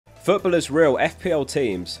Footballer'S real FPL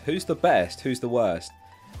teams. Who's the best? Who's the worst?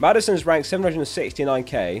 Maddison's ranked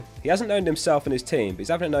 769k. He hasn't owned himself in his team, but he's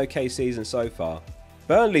having an okay season so far.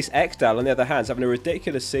 Burnley's Ekdal, on the other hand, is having a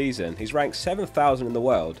ridiculous season. He's ranked 7,000 in the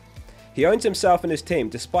world. He owns himself in his team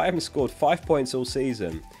despite having scored 5 points all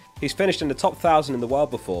season. He's finished in the top 1,000 in the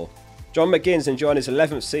world before. John McGinn's enjoying his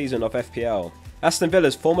 11th season of FPL. Aston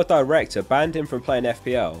Villa's former director banned him from playing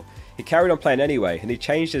FPL. He carried on playing anyway, and he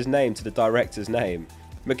changed his name to the director's name.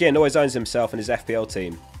 McGinn always owns himself in his FPL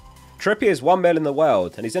team. Trippier's 1 mil in the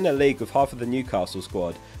world, and he's in a league with half of the Newcastle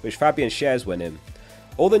squad, which Fabian shares with him.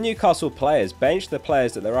 All the Newcastle players bench the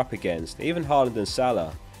players that they're up against, even Haaland and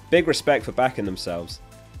Salah. Big respect for backing themselves.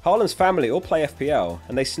 Haaland's family all play FPL,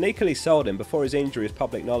 and they sneakily sold him before his injury is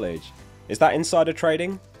public knowledge. Is that insider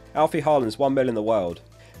trading? Alfie Haaland's 1 mil in the world.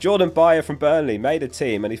 Jordan Bayer from Burnley made a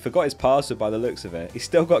team and he forgot his password by the looks of it. He's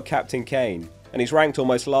still got Captain Kane, and he's ranked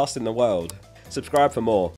almost last in the world. Subscribe for more.